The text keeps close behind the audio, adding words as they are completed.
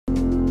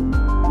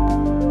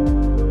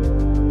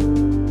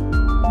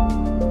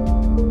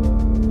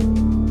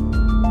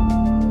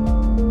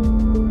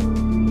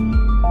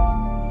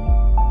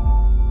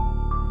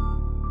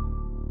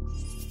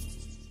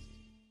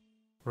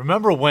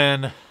Remember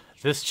when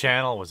this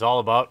channel was all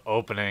about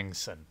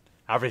openings and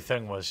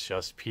everything was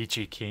just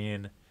peachy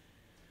keen?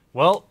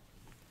 Well,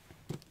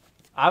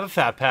 I have a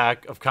fat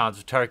pack of Khans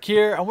of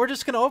Tarkir, and we're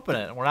just going to open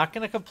it. We're not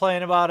going to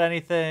complain about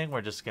anything.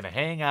 We're just going to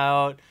hang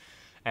out.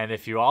 And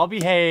if you all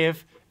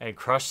behave and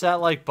crush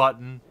that like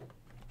button,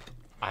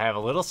 I have a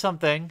little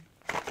something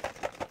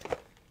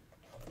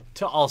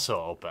to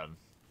also open.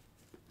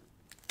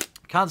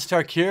 Khans of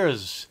Tarkir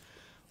is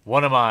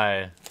one of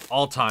my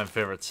all-time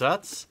favorite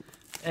sets.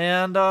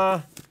 And,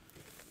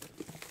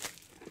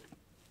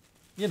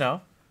 you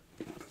know,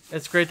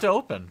 it's great to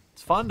open.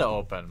 It's fun to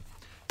open.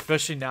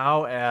 Especially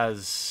now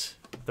as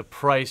the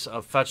price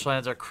of fetch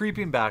lands are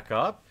creeping back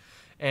up.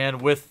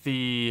 And with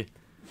the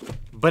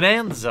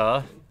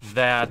bonanza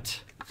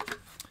that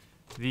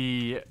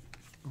the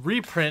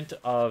reprint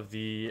of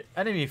the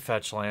enemy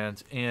fetch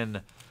lands in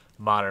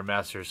Modern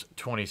Masters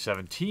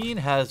 2017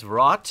 has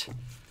wrought,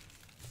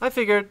 I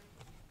figured,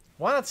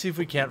 why not see if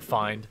we can't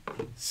find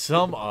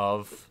some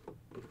of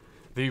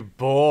the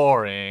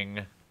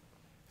boring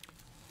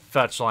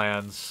fetch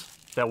lands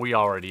that we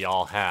already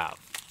all have.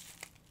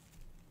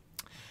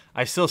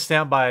 I still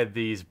stand by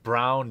these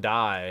brown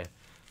die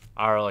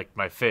are like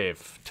my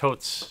fave.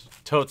 Totes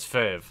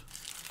fave.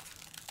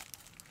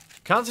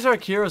 Khans of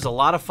Tarkir is a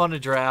lot of fun to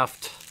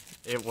draft.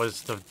 It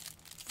was the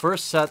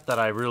first set that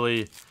I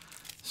really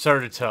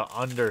started to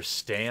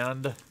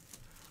understand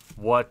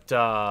what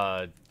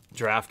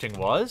drafting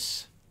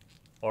was.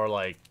 Or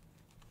like,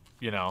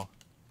 you know,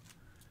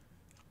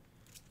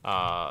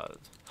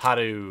 how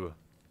to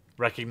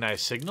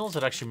recognize signals.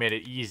 It actually made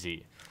it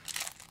easy.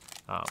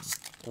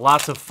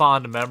 Lots of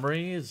fond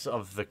memories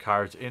of the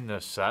cards in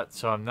this set,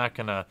 so I'm not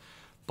going to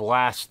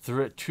blast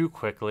through it too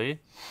quickly.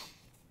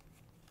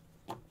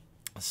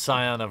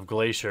 Scion of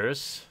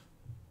Glaciers.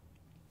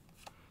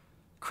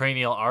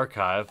 Cranial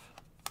Archive.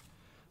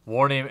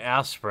 Warname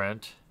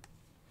Aspirant.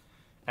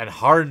 And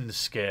Hardened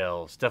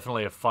Scales.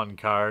 Definitely a fun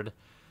card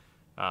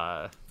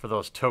for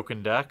those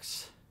token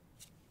decks.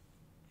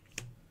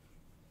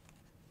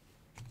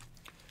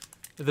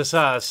 This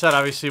set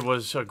obviously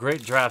was a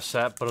great draft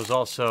set, but it was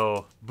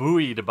also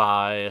buoyed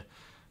by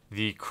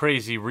the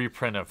crazy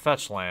reprint of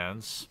fetch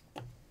lands.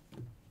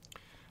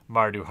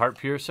 Mardu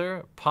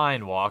Heartpiercer,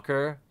 Pine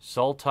Walker,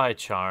 Sultai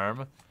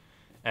Charm,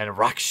 and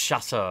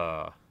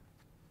Rakshasa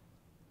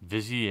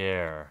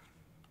Vizier.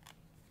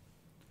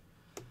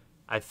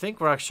 I think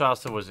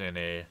Rakshasa was in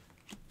a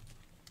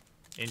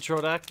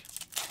intro deck.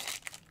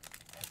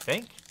 I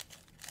think.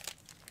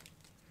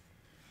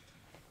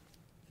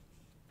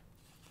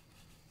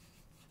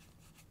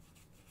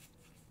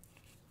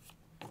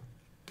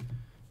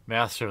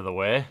 Master of the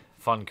Way,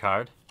 fun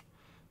card.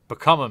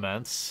 Become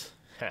Immense,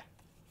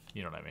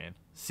 you know what I mean.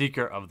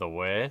 Seeker of the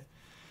Way,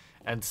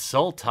 and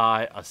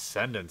Sultai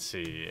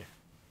Ascendancy.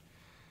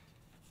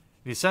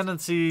 The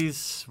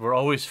Ascendancies were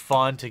always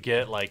fun to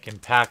get, like in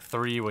Pack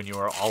 3 when you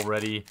were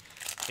already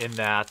in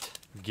that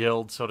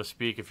guild, so to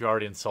speak. If you're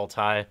already in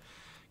Sultai,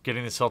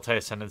 getting the Sultai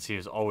Ascendancy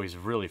is always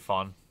really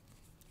fun.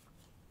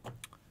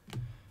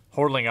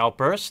 Hordling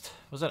Outburst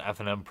was an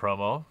F&M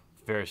promo,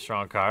 very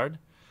strong card.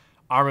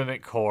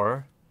 Armament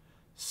Core,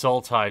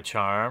 Sultai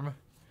Charm,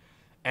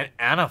 and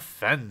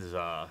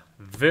Anafenza.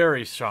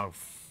 Very strong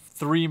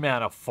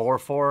 3-mana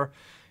 4/4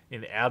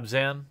 in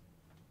Abzan.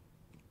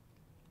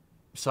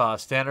 Saw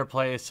standard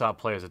play, saw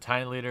play as a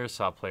Tiny Leader,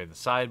 saw play in the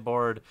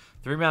sideboard.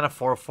 3-mana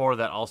 4/4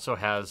 that also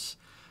has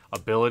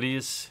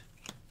abilities.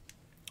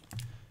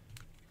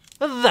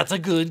 That's a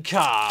good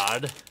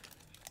card.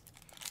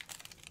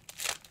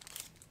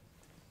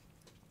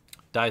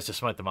 Dies to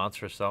smite the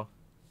monsters, though.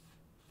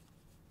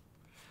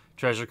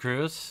 Treasure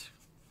Cruise.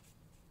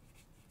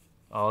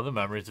 Oh, the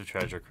memories of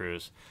Treasure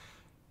Cruise.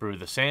 Brew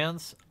the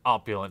Sands.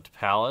 Opulent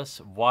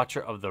Palace.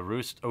 Watcher of the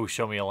Roost. Oh,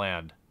 show me a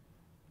land.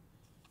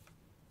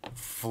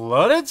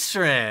 Flooded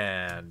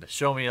Strand.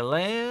 Show me a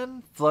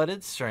land.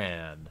 Flooded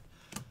Strand.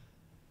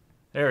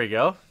 There we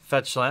go.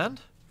 Fetch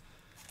land.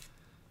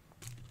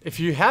 If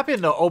you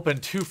happen to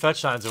open 2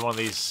 fetch lands in one of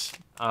these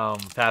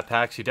fat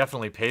packs, you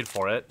definitely paid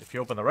for it. If you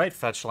open the right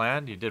fetch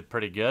land, you did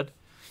pretty good.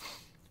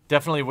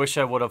 Definitely wish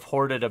I would have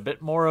hoarded a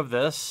bit more of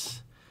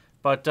this.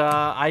 But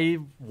I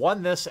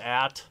won this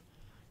at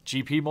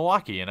GP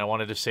Milwaukee, and I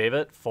wanted to save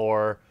it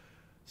for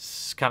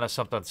kind of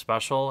something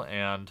special.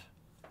 And,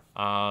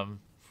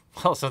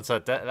 well, since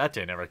that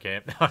day never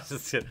came. I was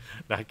just kidding.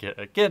 Not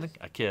kidding.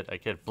 A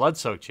kid.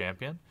 Bloodsoaked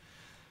Champion.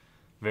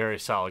 Very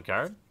solid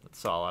card.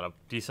 Saw a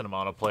decent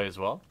amount of play as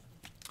well.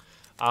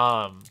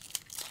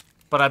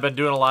 But I've been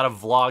doing a lot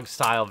of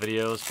vlog-style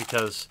videos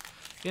because,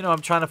 you know,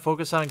 I'm trying to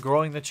focus on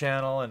growing the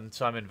channel, and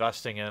so I'm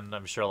investing in.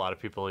 I'm sure a lot of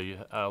people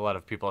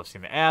have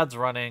seen the ads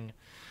running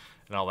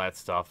and all that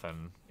stuff,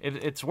 and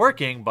it's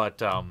working.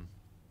 But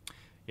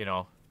you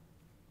know,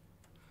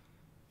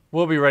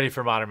 we'll be ready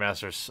for Modern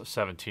Masters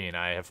 17.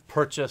 I have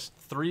purchased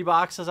 3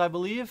 boxes, I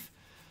believe.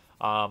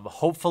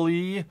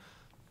 Hopefully,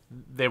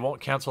 they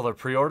won't cancel their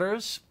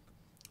pre-orders,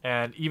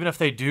 and even if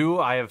they do,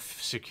 I have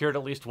secured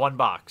at least 1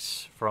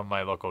 box from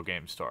my local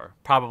game store.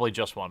 Probably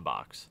just 1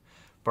 box.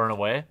 Burn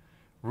Away.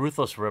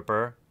 Ruthless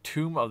Ripper,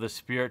 Tomb of the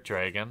Spirit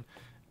Dragon,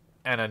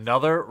 and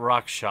another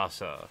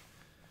Rakshasa.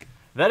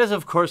 That is,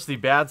 of course, the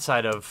bad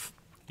side of,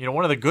 you know,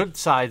 one of the good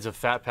sides of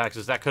fat packs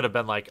is that could have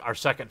been like our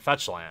second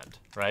fetch land,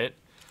 right?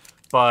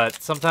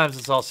 But sometimes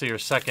it's also your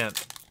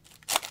second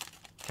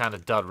kind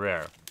of dud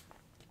rare.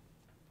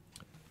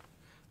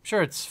 I'm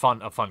sure it's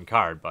a fun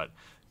card, but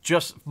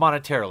just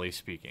monetarily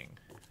speaking.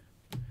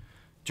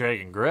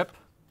 Dragon Grip,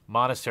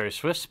 Monastery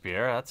Swift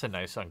Spear, that's a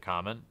nice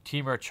uncommon.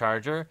 Temur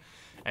Charger,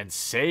 and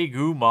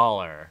Segu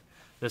Mauler.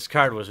 This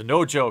card was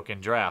no joke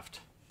in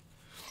draft.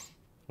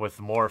 With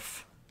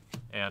Morph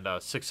and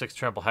 6/6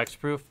 Trample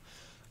Hexproof.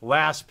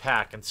 Last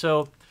pack. And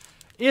so,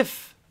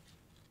 if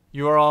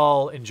you are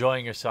all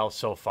enjoying yourselves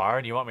so far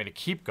and you want me to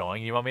keep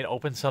going, you want me to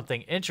open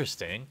something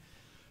interesting,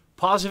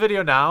 pause the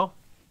video now,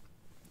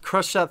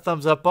 crush that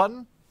thumbs up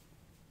button,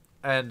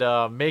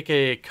 and make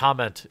a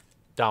comment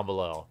down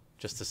below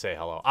just to say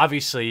hello.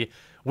 Obviously,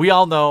 we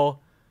all know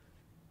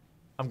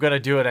I'm going to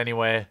do it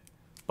anyway,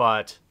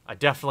 but I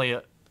definitely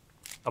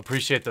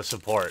appreciate the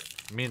support.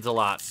 It means a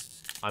lot.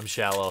 I'm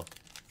Shallow.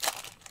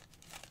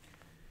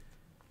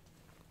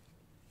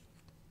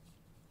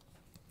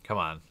 Come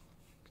on.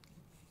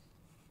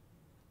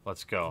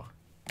 Let's go.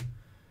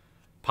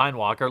 Pine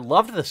Walker.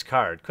 Loved this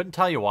card. Couldn't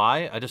tell you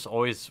why. I just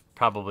always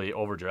probably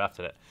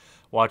overdrafted it.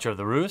 Watcher of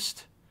the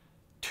Roost.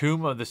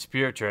 Tomb of the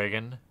Spirit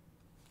Dragon.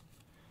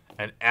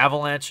 And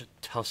Avalanche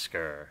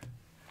Tusker.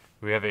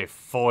 We have a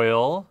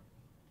foil.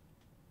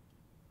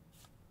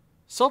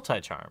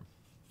 Sultai Charm.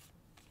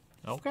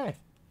 Okay.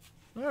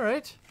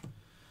 Alright.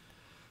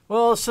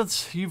 Well,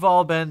 since you've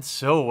all been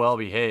so well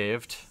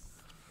behaved,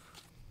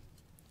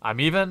 I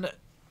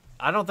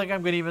don't think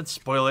I'm going to even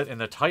spoil it in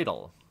the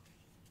title.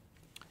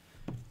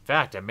 In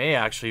fact, I may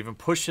actually even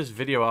push this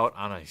video out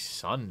on a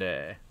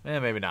Sunday.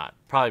 Maybe not.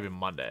 Probably be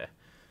Monday.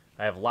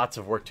 I have lots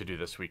of work to do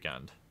this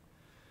weekend.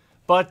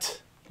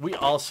 But we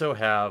also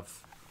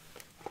have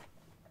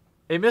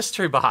a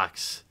mystery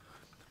box.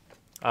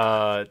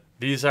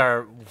 These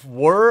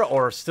were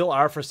or still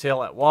are for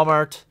sale at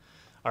Walmart.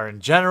 Are in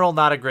general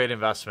not a great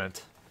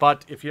investment.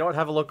 But if you don't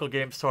have a local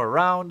game store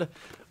around,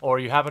 or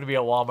you happen to be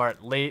at Walmart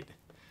late,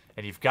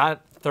 and you've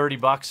got 30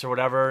 bucks or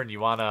whatever, and you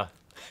want to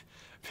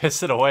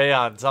piss it away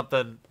on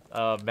something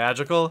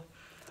magical,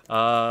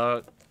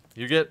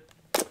 you get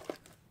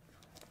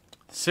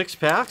 6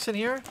 packs in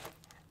here,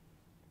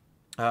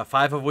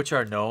 5 of which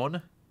are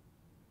known,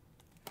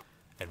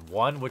 and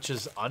 1 which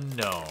is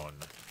unknown.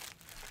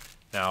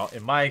 Now,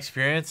 in my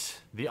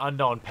experience, the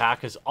unknown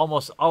pack has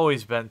almost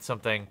always been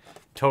something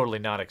totally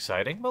not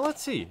exciting, but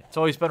let's see. It's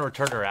always been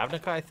Return to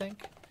Ravnica, I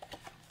think.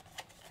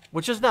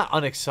 Which is not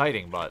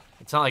unexciting, but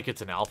it's not like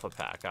it's an alpha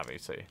pack,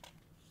 obviously.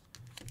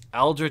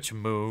 Eldritch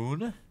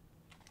Moon.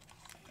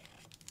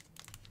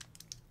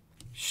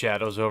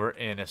 Shadows over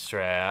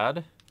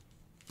Innistrad.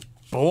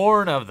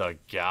 Born of the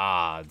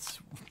Gods.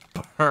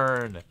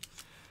 Burn.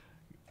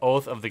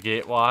 Oath of the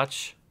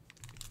Gatewatch.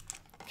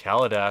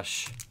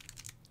 Kaladesh.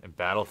 And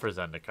Battle for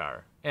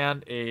Zendikar.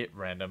 And a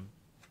random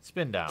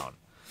spin down.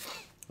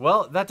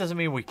 Well, that doesn't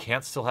mean we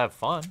can't still have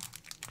fun.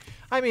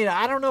 I mean,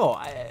 I don't know.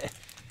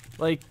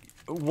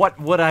 What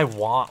would I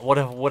want?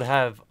 What would I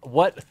have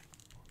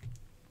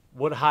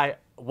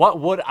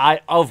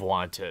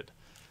wanted?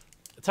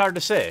 It's hard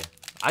to say.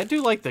 I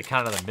do like the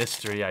kind of the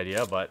mystery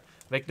idea, but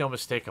make no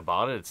mistake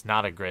about it, it's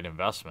not a great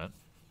investment.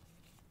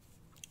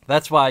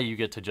 That's why you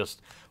get to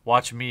just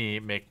watch me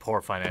make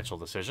poor financial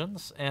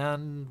decisions,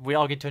 and we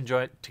all get to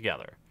enjoy it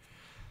together.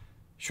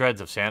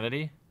 Shreds of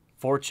Sanity,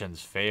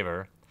 Fortune's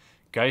Favor,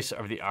 Geist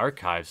of the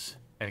Archives,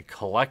 and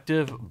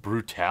Collective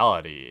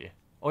Brutality.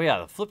 Oh yeah,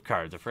 the flip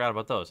cards. I forgot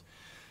about those.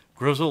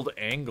 Grizzled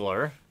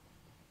Angler.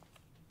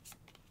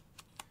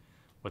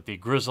 With the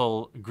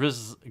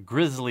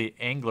Grizzly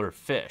Angler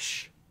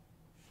Fish.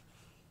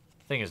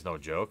 Thing is no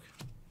joke.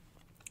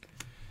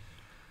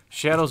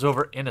 Shadows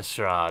over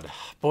Innistrad.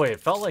 Boy,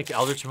 it felt like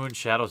Eldritch Moon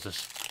Shadows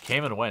just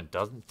came and went,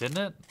 didn't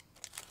it?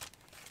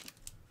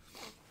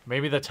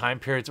 Maybe the time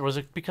periods, or was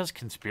it because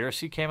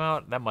Conspiracy came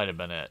out? That might have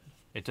been it.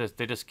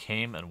 They just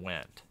came and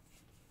went.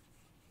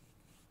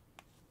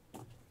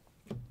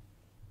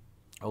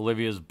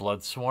 Olivia's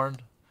Bloodsworn,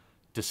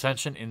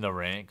 Dissension in the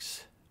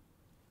Ranks,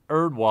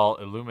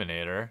 Erdwall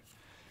Illuminator,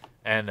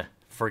 and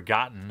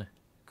Forgotten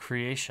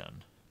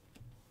Creation.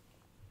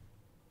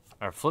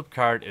 Our flip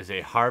card is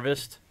a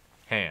Harvest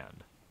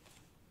Hand.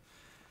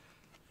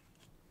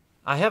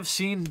 I have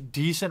seen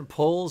decent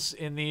pulls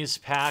in these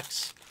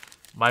packs.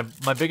 My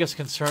biggest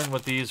concern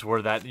with these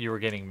were that you were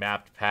getting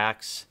mapped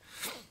packs.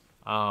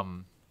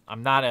 I'm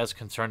not as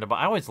concerned about...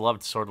 I always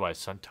loved Swordwise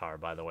Centaur,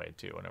 by the way,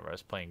 too, whenever I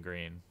was playing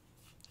green.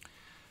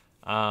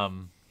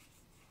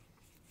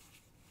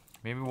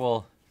 Maybe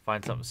we'll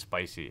find something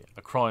spicy.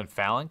 A Crowan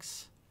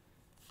Phalanx.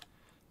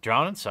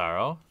 Drown in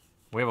Sorrow.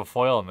 We have a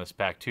foil in this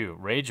pack, too.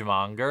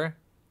 Ragemonger.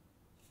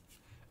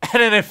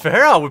 And an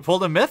Ephera. We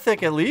pulled a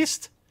mythic, at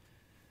least.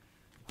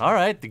 All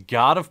right. The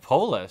God of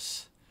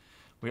Polis.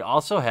 We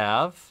also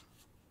have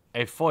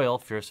a foil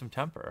Fearsome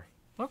Temper.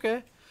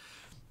 Okay.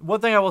 one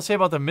thing I will say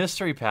about the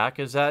mystery pack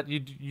is that you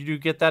do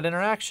get that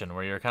interaction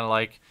where you're kind of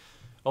like,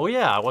 oh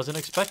yeah, I wasn't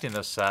expecting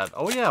this set.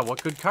 Oh yeah,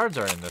 what good cards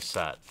are in this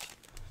set?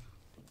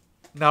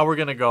 Now we're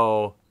gonna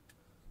go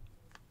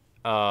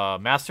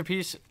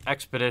Masterpiece,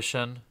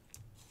 Expedition,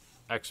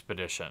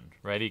 Expedition.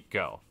 Ready,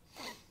 go.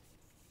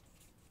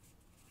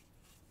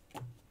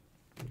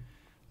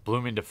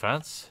 Blooming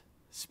Defense,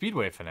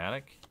 Speedway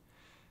Fanatic,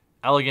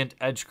 Elegant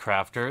Edge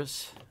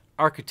Crafters,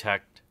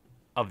 Architect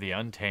of the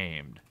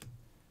Untamed.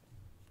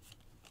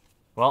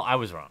 Well, I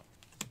was wrong.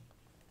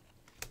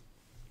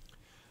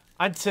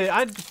 I'd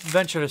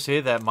venture to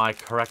say that my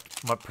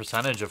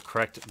percentage of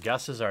correct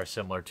guesses are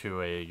similar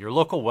to your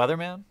local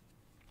weatherman.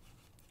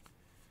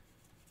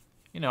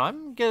 You know,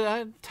 I'm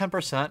getting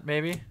 10%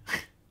 maybe.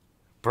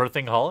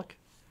 Birthing Hulk,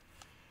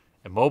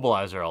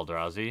 Immobilizer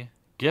Eldrazi,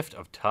 Gift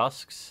of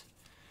Tusks,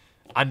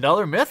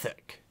 another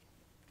mythic,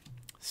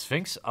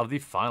 Sphinx of the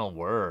Final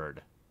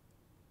Word.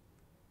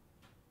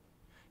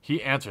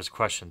 He answers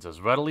questions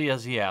as readily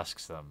as he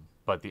asks them,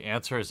 but the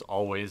answer is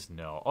always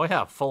no. Oh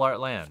yeah, full art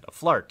land, a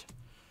Flart.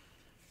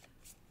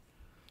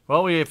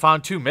 Well, we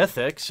found 2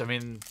 mythics. I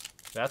mean,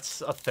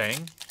 that's a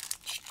thing.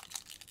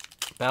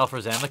 Battle for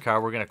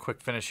Zendikar. We're gonna quick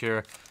finish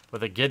here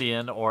with a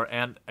Gideon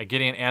and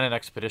an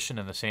Expedition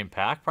in the same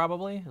pack,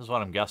 probably, is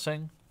what I'm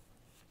guessing.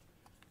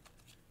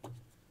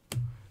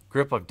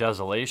 Grip of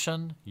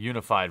Desolation,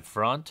 Unified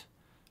Front,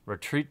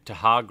 Retreat to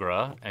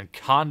Hagra, and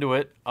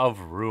Conduit of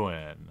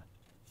Ruin.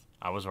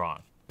 I was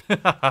wrong.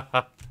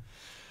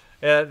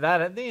 Yeah,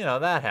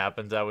 that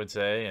happens, I would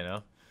say, you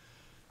know.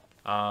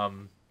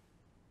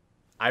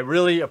 I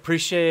really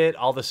appreciate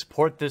all the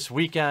support this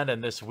weekend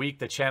and this week.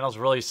 The channel's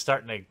really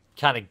starting to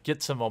kind of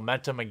get some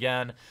momentum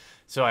again.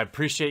 So I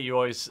appreciate you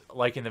always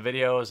liking the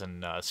videos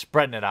and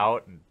spreading it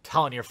out and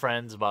telling your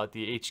friends about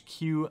the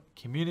HQ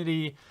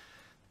community.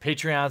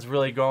 Patreon's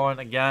really going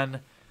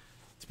again.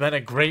 It's been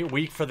a great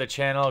week for the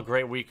channel, a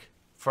great week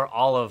for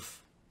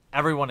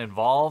everyone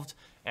involved,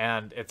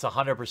 and it's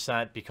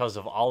 100% because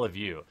of all of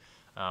you.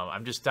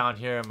 I'm just down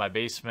here in my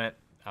basement.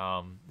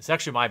 It's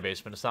actually my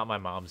basement. It's not my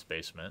mom's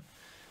basement.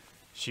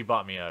 She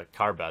bought me a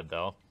car bed,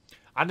 though.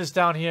 I'm just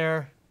down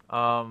here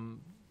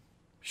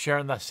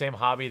sharing the same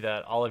hobby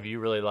that all of you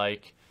really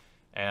like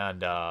and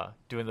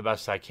doing the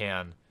best I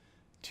can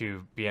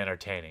to be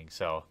entertaining.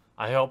 So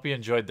I hope you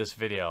enjoyed this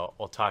video.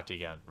 We'll talk to you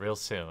again real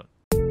soon.